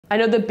I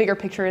know the bigger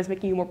picture is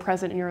making you more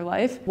present in your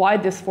life. Why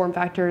this form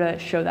factor to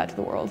show that to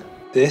the world?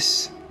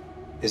 This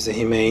is the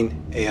Humane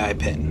AI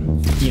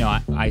Pin. You know,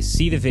 I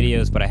see the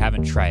videos, but I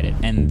haven't tried it.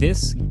 And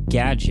this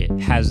gadget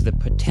has the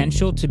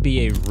potential to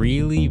be a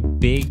really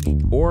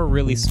big or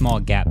really small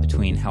gap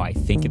between how I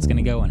think it's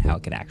gonna go and how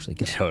it could actually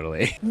go.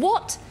 Totally.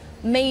 What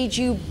made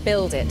you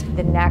build it?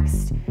 The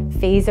next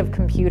phase of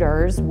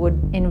computers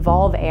would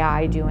involve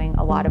AI doing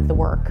a lot of the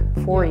work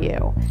for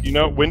you. You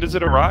know, when does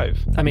it arrive?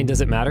 I mean, does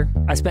it matter?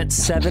 I spent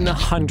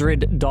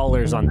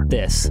 $700 on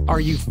this. Are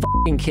you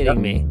f***ing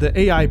kidding me? The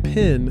AI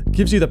Pin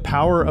gives you the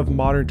power of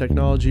modern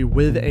technology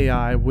with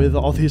AI, with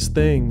all these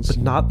things, but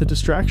not the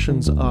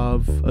distractions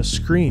of a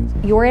screen.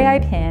 Your AI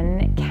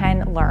Pin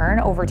can learn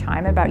over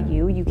time about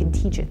you. You can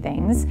teach it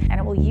things, and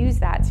it will use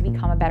that to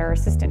become a better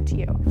assistant to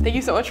you. Thank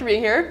you so much for being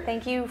here.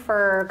 Thank you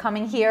for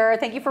coming here.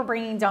 Thank you for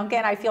bringing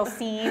Duncan. I feel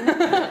seen.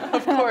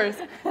 Of course.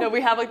 No, we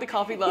have like the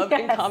coffee love in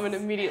Yes. common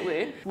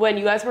immediately. When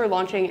you guys were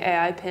launching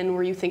AI Pin,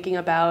 were you thinking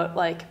about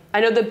like, I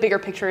know the bigger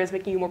picture is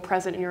making you more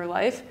present in your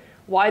life.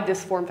 Why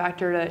this form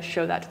factor to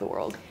show that to the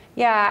world?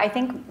 Yeah, I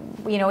think,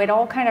 you know, it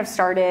all kind of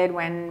started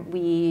when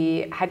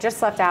we had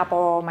just left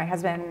Apple. My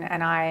husband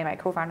and I, my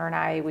co-founder and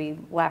I, we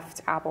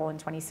left Apple in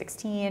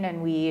 2016,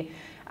 and we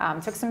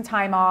took some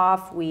time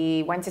off.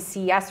 We went to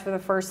CES for the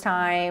first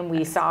time.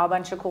 We saw a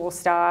bunch of cool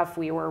stuff.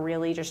 We were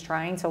really just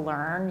trying to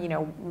learn, you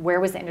know, where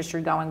was the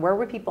industry going? Where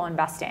were people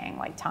investing,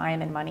 like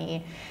time and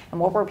money?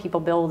 And what were people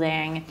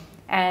building?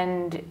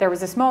 And there was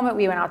this moment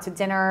we went out to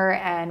dinner,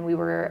 and we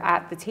were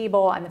at the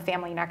table, and the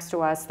family next to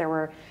us, there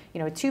were,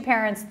 you know, 2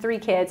 parents, 3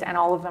 kids, and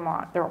all of them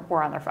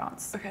were on their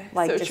phones. Okay,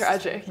 like so just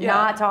tragic. Yeah.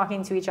 Not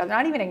talking to each other,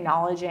 not even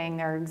acknowledging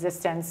their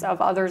existence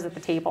of others at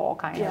the table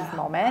kind of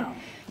moment. Wow.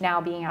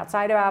 Now being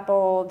outside of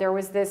Apple, there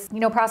was this,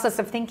 you know, process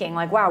of thinking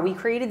like, wow, we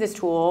created this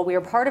tool, we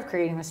were part of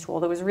creating this tool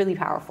that was really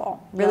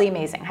powerful, really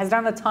amazing, has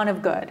done a ton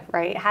of good,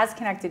 right? It has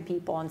connected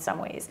people in some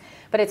ways,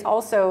 but it's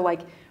also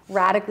like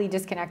radically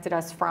disconnected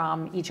us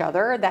from each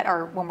other that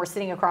are when we're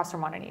sitting across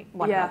from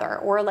one another,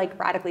 or like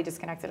radically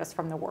disconnected us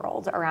from the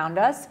world around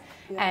us.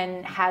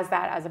 And has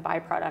that as a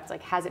byproduct,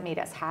 like has it made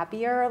us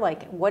happier?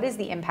 Like what is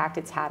the impact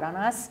it's had on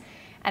us?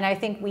 And I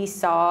think we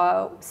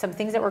saw some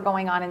things that were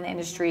going on in the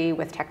industry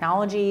with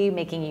technology,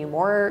 making you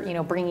more, you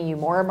know, bringing you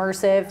more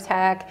immersive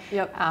tech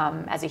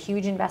as a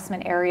huge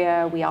investment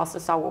area. We also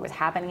saw what was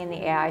happening in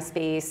the AI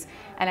space.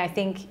 And I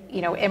think,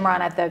 you know, Imran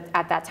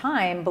at that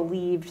time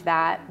believed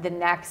that the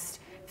next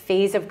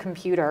phase of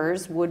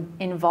computers would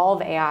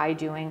involve AI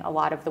doing a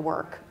lot of the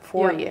work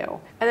for you.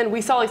 And then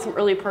we saw like some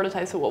early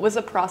prototypes. So what was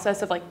the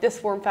process of like this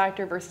form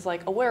factor versus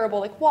like a wearable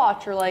like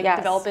watch, or like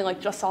developing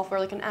like just software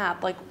like an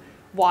app? Like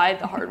why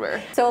the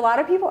hardware? So a lot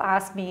of people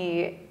ask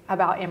me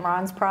about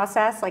Imran's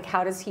process, like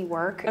how does he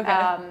work?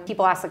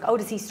 People ask like, oh,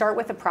 does he start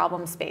with a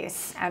problem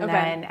space and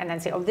then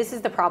say, oh, this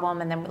is the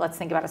problem, and then let's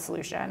think about a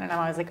solution? And I'm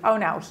always like, oh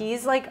no,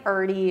 he's like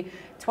already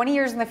 20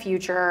 years in the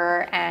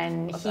future,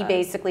 and he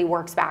basically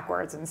works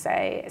backwards and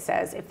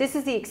says, if this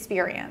is the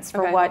experience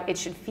for what it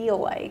should feel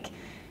like,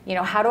 you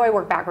know, how do I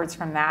work backwards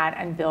from that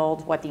and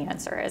build what the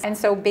answer is? And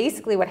so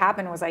basically what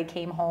happened was I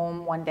came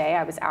home one day,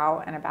 I was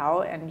out and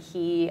about, and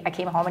I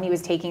came home and he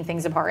was taking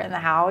things apart in the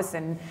house,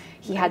 and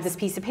he had this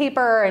piece of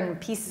paper and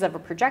pieces of a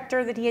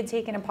projector that he had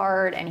taken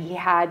apart, and he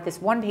had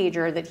this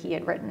one-pager that he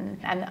had written.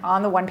 And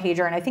on the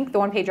one-pager, and I think the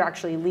one-pager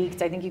actually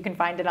leaked, I think you can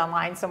find it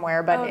online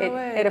somewhere, but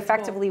it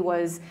effectively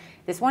was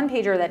this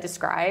one-pager that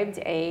described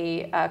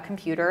a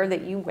computer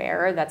that you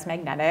wear that's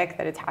magnetic,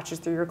 that attaches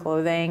through your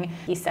clothing.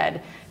 He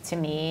said to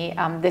me,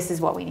 this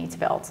is what we need to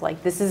build.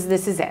 Like this is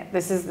it.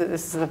 This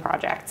is the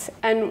project.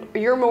 And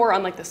you're more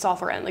on like the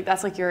software end. Like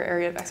that's like your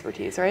area of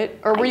expertise, right?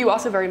 Or were you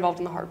also very involved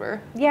in the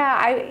hardware?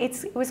 Yeah,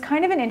 it was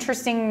kind of an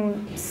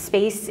interesting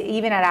space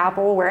even at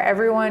Apple, where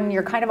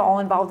you're kind of all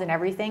involved in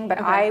everything, but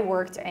I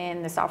worked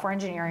in the software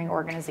engineering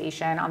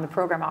organization on the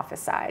program office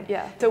side.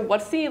 Yeah. So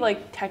what's the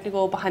like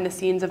technical behind the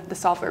scenes of the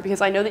software?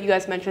 Because I know that you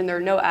guys mentioned there are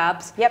no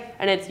apps.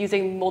 And it's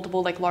using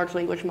multiple like large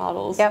language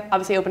models.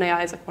 Obviously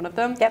OpenAI is like one of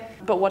them.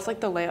 But what's like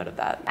the layout of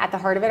that? At the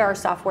heart of it, our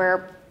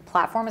software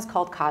platform is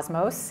called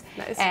Cosmos.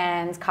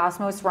 And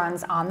Cosmos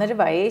runs on the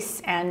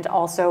device and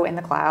also in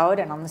the cloud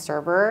and on the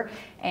server.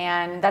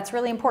 And that's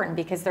really important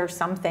because there's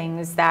some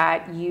things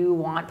that you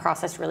want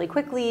processed really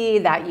quickly,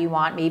 that you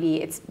want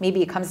maybe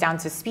it comes down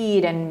to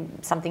speed and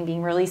something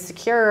being really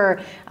secure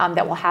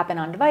that will happen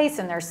on device,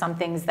 and there's some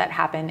things that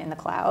happen in the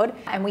cloud.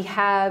 And we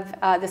have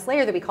this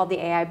layer that we call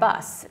the AI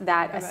bus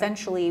that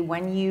essentially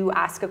when you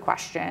ask a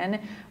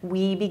question,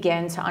 we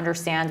begin to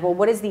understand, well,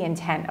 what is the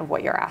intent of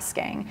what you're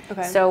asking?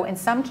 So in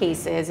some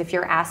cases, if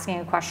you're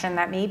asking a question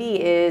that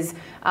maybe is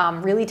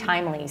really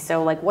timely,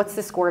 so like what's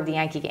the score of the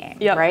Yankee game,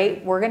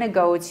 right? We're gonna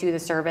go to the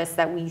service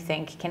that we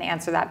think can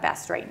answer that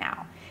best right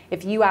now.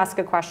 if you ask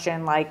a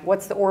question like,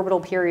 what's the orbital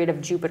period of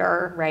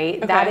Jupiter, right?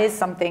 Okay. That is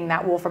something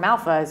that Wolfram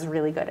Alpha is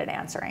really good at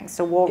answering.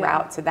 So we'll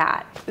route to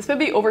that. This may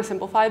be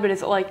oversimplified, but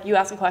is it like you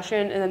ask a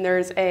question and then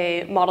there's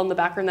a model in the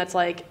background that's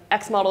like,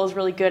 X model is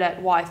really good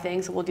at Y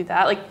thing, so we'll do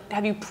that? Like,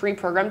 have you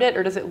pre-programmed it,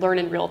 or does it learn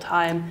in real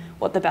time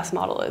what the best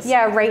model is?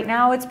 Yeah, right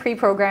now it's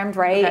pre-programmed,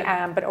 right?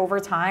 Okay. But over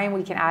time,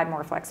 we can add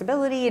more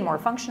flexibility and more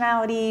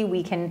functionality.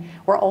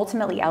 We're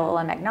ultimately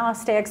LLM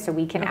agnostic, so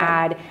we can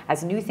add,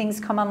 as new things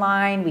come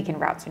online, we can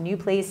route to new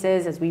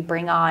places as we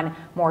bring on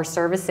more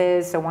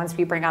services. So once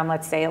we bring on,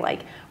 let's say,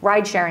 like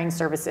ride sharing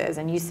services,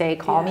 and you say,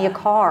 call me a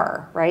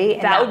car, right?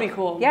 And that would be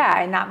cool.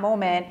 Yeah, in that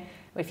moment,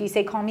 if you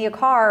say, call me a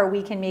car,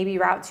 we can maybe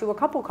route to a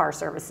couple car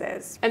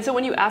services. And so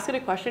when you ask it a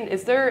question,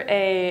 is there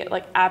a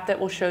like app that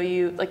will show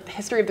you like the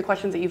history of the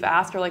questions that you've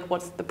asked, or like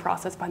what's the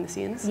process behind the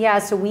scenes? Yeah,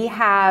 so we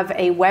have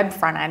a web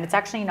front end. It's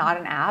actually not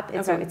an app,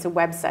 it's a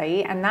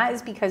website. And that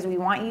is because we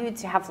want you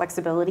to have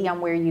flexibility on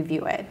where you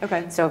view it.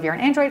 Okay. So if you're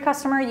an Android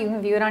customer, you can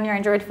view it on your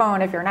Android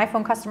phone. If you're an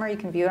iPhone customer, you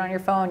can view it on your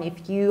phone.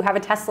 If you have a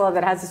Tesla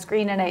that has a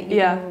screen in it,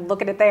 you can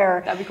look at it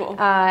there. That'd be cool.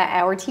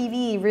 Or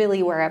TV,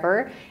 really,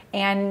 wherever.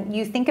 And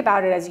you think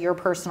about it as your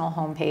personal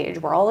homepage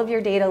where all of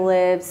your data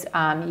lives.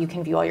 You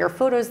can view all your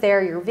photos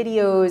there, your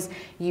videos.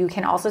 You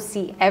can also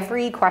see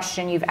every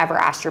question you've ever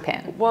asked your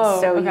PIN. Whoa,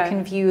 so you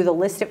can view the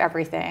list of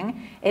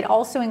everything. It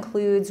also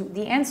includes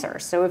the answer.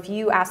 So if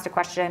you asked a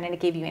question and it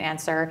gave you an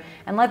answer,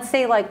 and let's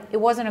say like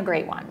it wasn't a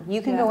great one,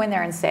 you can go in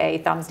there and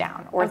say thumbs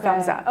down or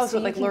thumbs up. Oh, so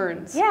it like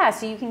learns. Yeah,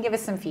 so you can give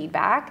us some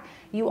feedback.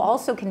 You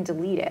also can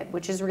delete it,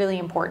 which is really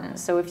important.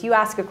 So if you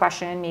ask a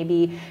question,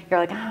 maybe you're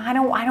like, I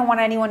don't want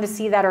anyone to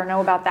see that or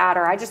know about that,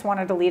 or I just want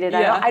to delete it.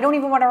 I don't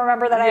even want to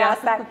remember that I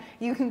asked that.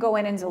 You can go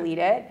in and delete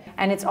it.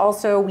 And it's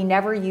also, we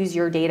never use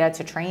your data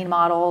to train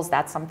models.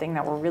 That's something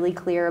that we're really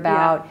clear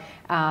about.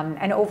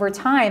 And over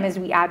time, as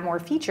we add more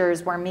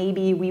features where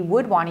maybe we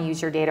would want to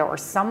use your data or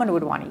someone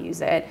would want to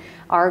use it,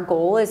 our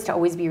goal is to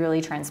always be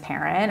really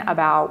transparent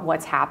about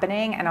what's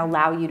happening and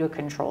allow you to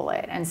control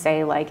it and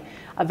say like,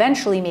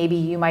 eventually maybe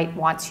you might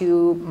want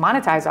to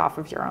monetize off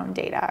of your own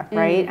data,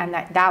 right? And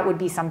that would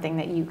be something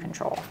that you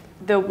control.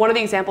 One of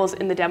the examples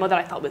in the demo that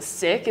I thought was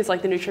sick is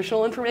like the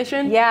nutritional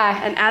information.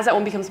 Yeah. And as that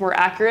one becomes more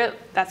accurate,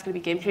 that's going to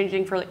be game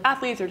changing for like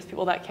athletes or just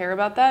people that care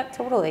about that.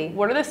 Totally.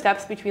 What are the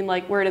steps between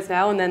like where it is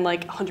now and then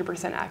like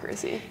 100%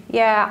 accuracy?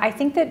 Yeah, I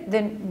think that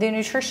the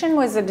nutrition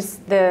was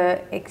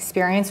the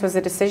experience was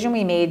a decision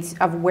we made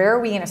of where are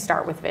we going to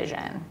start with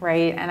vision,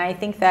 right? And I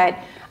think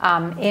that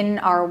in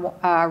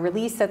our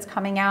release that's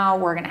coming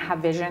out, we're going to have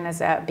vision as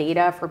a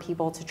beta for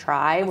people to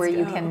try, where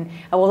you can.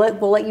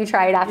 We'll let you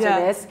try it after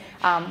this,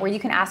 where you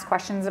can ask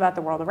questions about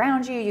the world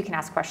around you. You can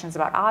ask questions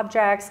about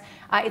objects.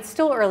 It's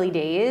still early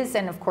days,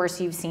 and of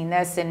course you've seen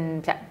this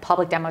in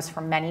public demos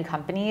from many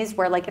companies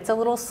where like it's a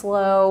little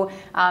slow.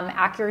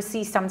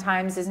 Accuracy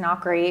sometimes is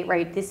not great,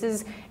 right? This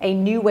is a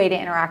new way to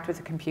interact with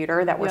a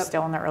computer that we're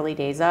still in the early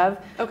days of.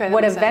 Okay.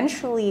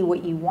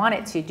 What you want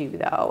it to do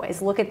though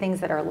is look at things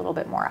that are a little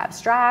bit more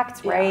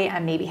abstract, right?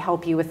 And maybe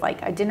help you with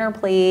like a dinner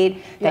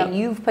plate that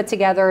you've put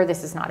together.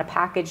 This is not a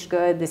packaged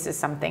good. This is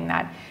something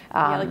that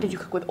like did you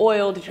cook with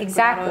oil? Did you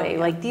exactly cook with oil?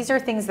 Like these are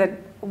things that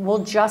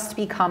will just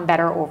become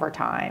better over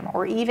time.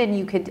 Or even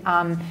you could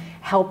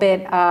help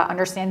it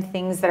understand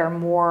things that are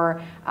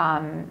more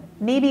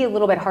maybe a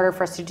little bit harder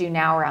for us to do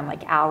now around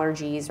like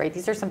allergies, right?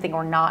 These are something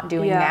we're not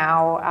doing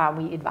now.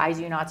 We advise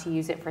you not to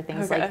use it for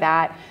things like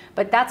that.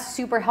 But that's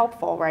super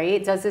helpful,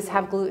 right? Does this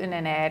have gluten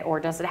in it, or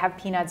does it have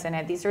peanuts in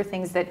it? These are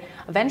things that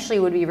eventually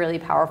would be really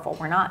powerful.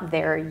 We're not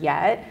there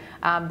yet,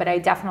 but I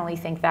definitely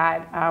think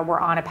that we're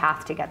on a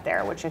path to get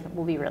there, which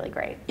will be really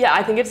great. Yeah,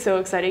 I think it's so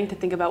exciting to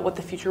think about what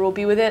the future will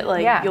be with it.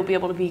 Like you'll be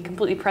able to be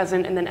completely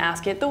present and then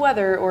ask it the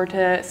weather, or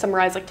to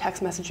summarize like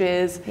text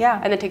messages,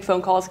 and then take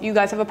phone calls. You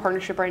guys have a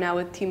partnership right now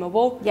with T-Mobile.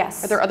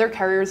 Yes. Are there other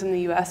carriers in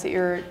the US that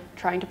you're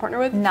trying to partner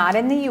with? Not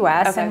in the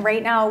US, and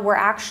right now we're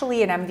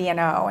actually an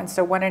MVNO. And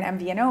so what an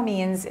MVNO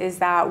means is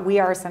that we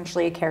are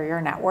essentially a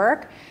carrier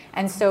network.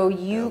 And so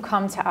you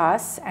come to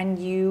us, and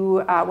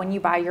you, when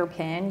you buy your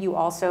PIN, you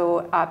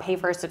also pay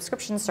for a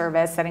subscription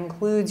service that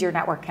includes your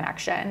network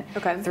connection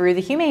through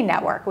the Humane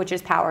network, which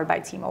is powered by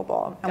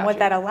T-Mobile. And what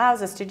that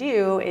allows us to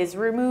do is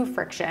remove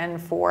friction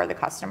for the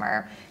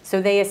customer.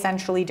 So they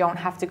essentially don't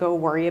have to go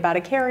worry about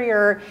a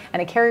carrier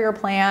and a carrier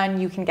plan.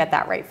 You can get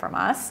that right from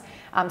us.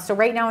 So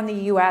right now in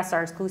the US,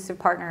 our exclusive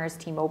partner is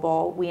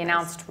T-Mobile. We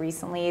announced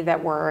recently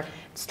that we're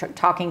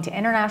talking to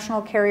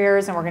international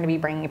carriers, and we're going to be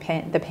bringing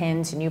the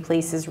PIN to new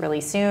places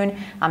really soon.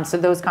 So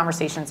those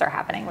conversations are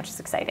happening, which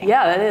is exciting.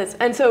 Yeah, that is.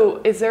 And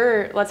so is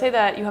there, let's say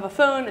that you have a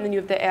phone and then you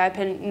have the AI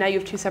PIN, now you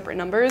have two separate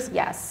numbers.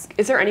 Yes.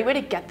 Is there any way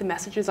to get the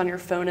messages on your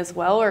phone as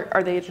well, or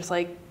are they just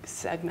like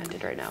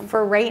segmented right now?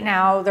 For right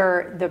now,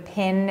 the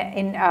PIN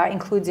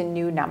includes a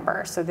new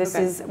number. So this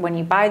is when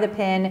you buy the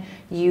PIN,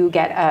 you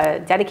get a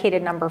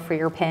dedicated number for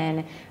your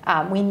PIN.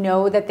 We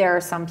know that there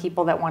are some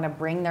people that want to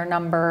bring their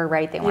number,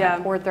 right? They want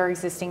to port their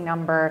existing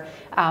number.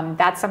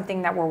 That's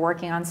something that we're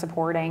working on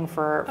supporting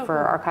for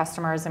our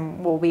customers,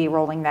 and we'll be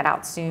rolling that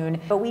out soon.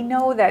 But we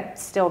know that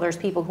still there's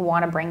people who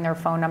want to bring their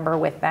phone number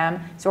with them,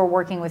 so we're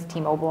working with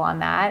T-Mobile on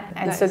that.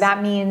 And so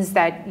that means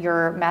that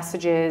your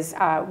messages,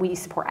 we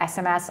support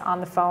SMS on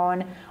the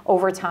phone.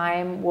 Over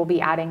time, we'll be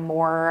adding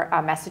more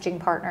messaging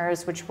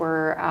partners, which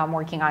we're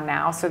working on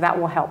now, so that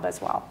will help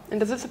as well. And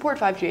does it support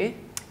 5G?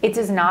 It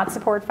does not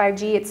support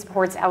 5G. It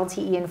supports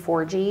LTE and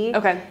 4G.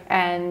 Okay.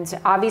 And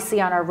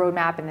obviously on our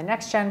roadmap in the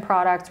next gen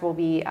product, we'll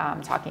be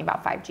talking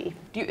about 5G.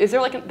 Is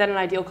there like then an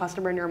ideal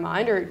customer in your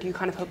mind, or do you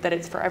kind of hope that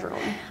it's for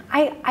everyone?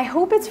 I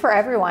hope it's for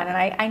everyone, and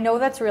I know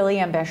that's really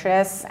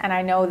ambitious, and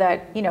I know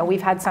that, you know,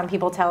 we've had some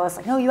people tell us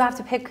like, no, you have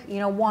to pick, you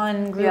know,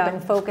 one group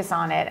and focus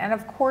on it. And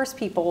of course,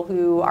 people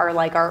who are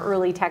like our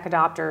early tech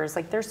adopters,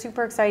 like they're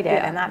super excited,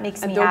 and that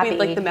makes me happy. And they'll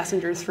be like the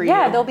messengers for you.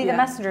 Yeah, they'll be the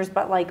messengers,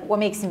 but like what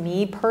makes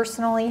me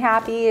personally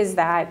happy is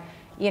that,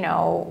 you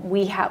know,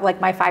 we have,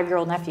 like my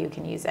 5-year-old nephew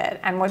can use it.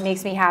 And what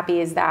makes me happy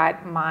is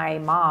that my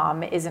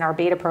mom is in our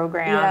beta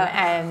program,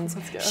 and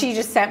she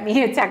just sent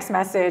me a text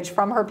message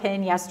from her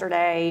PIN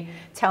yesterday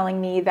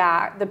telling me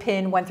that the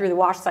PIN went through the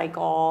wash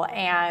cycle,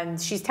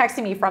 and she's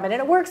texting me from it,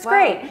 and it works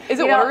great. Is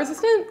it water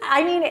resistant?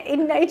 I mean,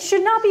 it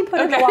should not be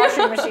put in the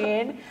washing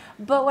machine.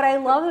 But what I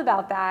love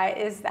about that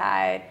is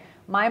that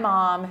my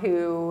mom,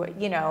 who,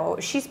 you know,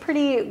 she's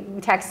pretty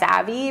tech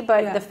savvy,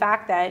 but the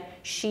fact that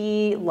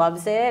she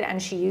loves it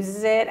and she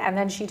uses it, and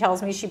then she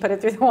tells me she put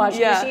it through the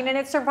washing machine and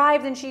it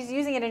survived and she's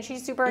using it and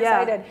she's super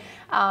excited.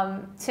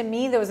 To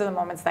me, those are the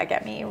moments that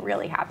get me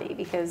really happy,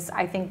 because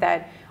I think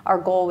that our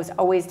goal was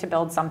always to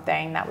build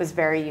something that was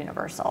very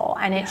universal,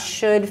 and it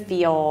should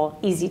feel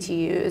easy to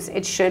use.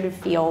 It should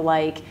feel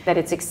like that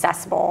it's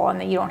accessible and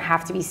that you don't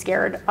have to be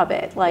scared of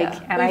it. Like,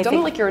 and you've done it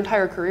like your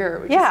entire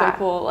career, which is so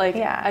cool. Like,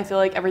 I feel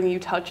like everything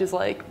you touch is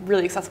like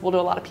really accessible to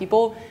a lot of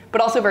people, but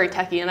also very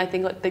techy. And I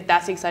think like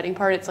that's the exciting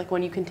part. It's like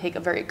when you can take a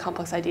very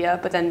complex idea,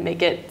 but then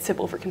make it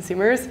simple for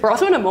consumers. We're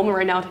also in a moment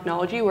right now in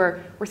technology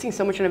where we're seeing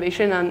so much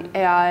innovation on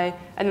AI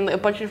and then like a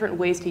bunch of different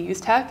ways to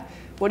use tech.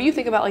 What do you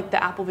think about like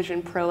the Apple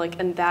Vision Pro, like,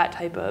 and that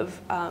type of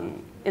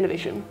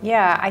innovation?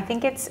 Yeah, I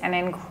think it's an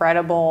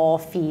incredible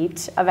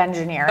feat of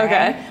engineering.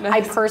 Okay, nice.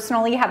 I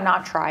personally have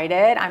not tried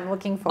it. I'm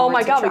looking forward to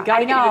Oh my God, we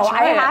gotta get you to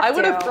try it. I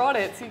would have brought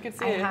it so you could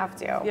see it. I have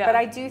to. But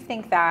I do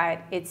think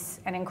that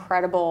it's an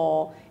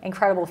incredible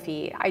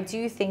feat. I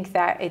do think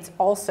that it's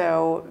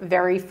also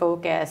very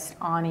focused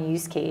on a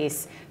use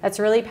case that's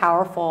really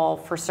powerful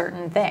for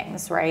certain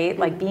things, right?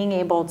 Like being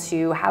able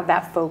to have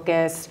that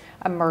focused,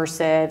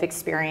 immersive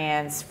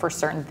experience for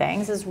certain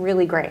things is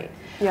really great.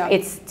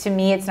 To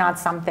me, it's not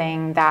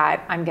something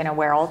that I'm gonna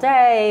wear all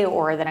day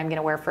or that I'm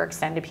gonna wear for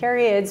extended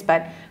periods,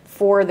 but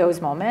for those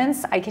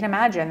moments, I can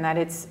imagine that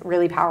it's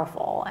really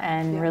powerful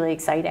and really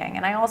exciting.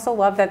 And I also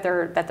love that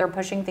they're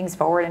pushing things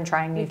forward and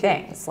trying new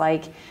things.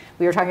 Like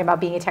we were talking about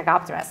being a tech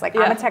optimist. Like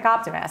I'm a tech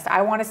optimist.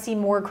 I want to see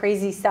more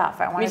crazy stuff.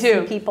 I want to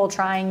see people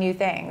trying new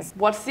things.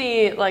 What's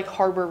the like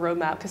hardware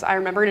roadmap? Because I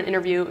remember in an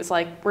interview, it was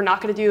like, we're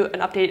not going to do an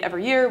update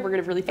every year. We're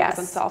going to really focus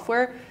on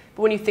software.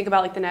 But when you think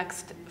about like the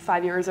next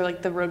 5 years or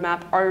like the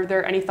roadmap, are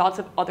there any thoughts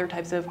of other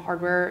types of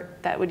hardware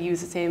that would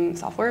use the same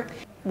software?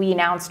 We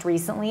announced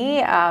recently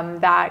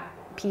that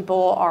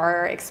people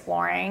are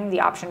exploring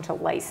the option to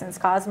license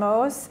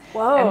Cosmos.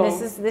 Whoa.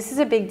 And this is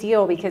a big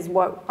deal, because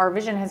what our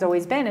vision has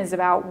always been is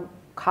about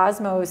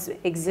Cosmos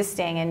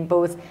existing in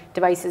both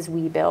devices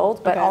we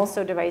build, but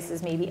also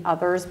devices maybe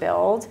others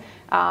build.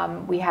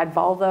 We had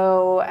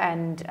Volvo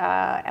and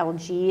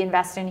LG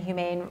invest in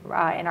Humane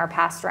in our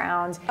past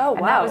round. And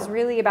that was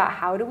really about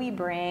how do we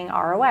bring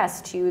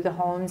ROS to the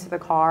home, to the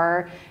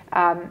car,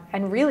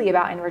 and really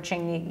about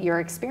enriching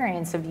your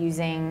experience of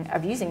using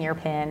your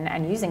PIN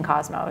and using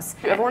Cosmos.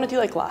 Do you ever want to do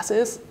like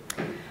glasses?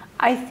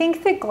 I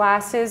think that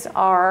glasses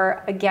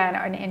are, again,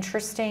 an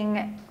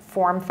interesting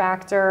form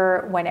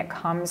factor when it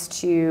comes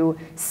to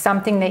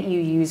something that you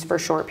use for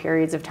short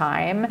periods of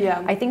time.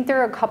 I think there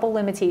are a couple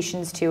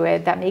limitations to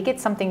it that make it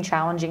something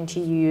challenging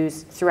to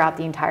use throughout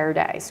the entire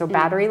day. So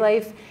battery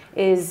life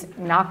is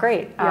not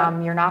great.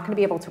 You're not going to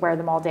be able to wear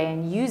them all day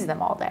and use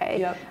them all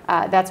day.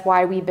 That's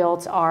why we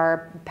built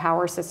our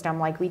power system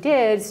like we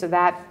did, so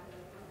that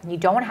you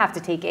don't have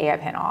to take AI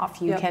pin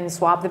off. You can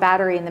swap the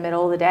battery in the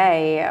middle of the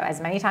day as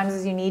many times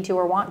as you need to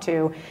or want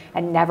to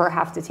and never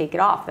have to take it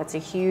off. That's a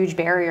huge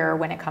barrier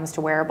when it comes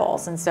to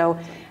wearables. And so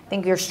I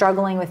think you're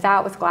struggling with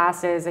that with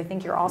glasses. I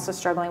think you're also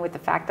struggling with the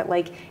fact that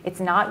like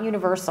it's not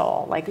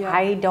universal. Like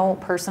I don't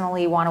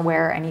personally want to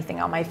wear anything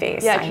on my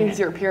face. Yeah, it changes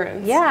your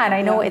appearance. Yeah, and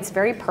I know it's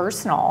very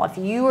personal. If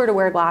you were to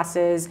wear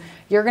glasses,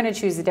 you're going to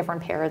choose a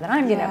different pair than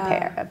I'm going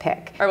to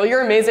pick. All right, well,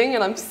 you're amazing,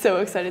 and I'm so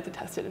excited to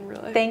test it in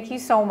real life. Thank you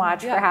so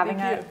much for having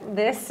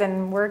this,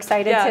 and we're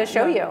excited to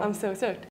show you. I'm so stoked.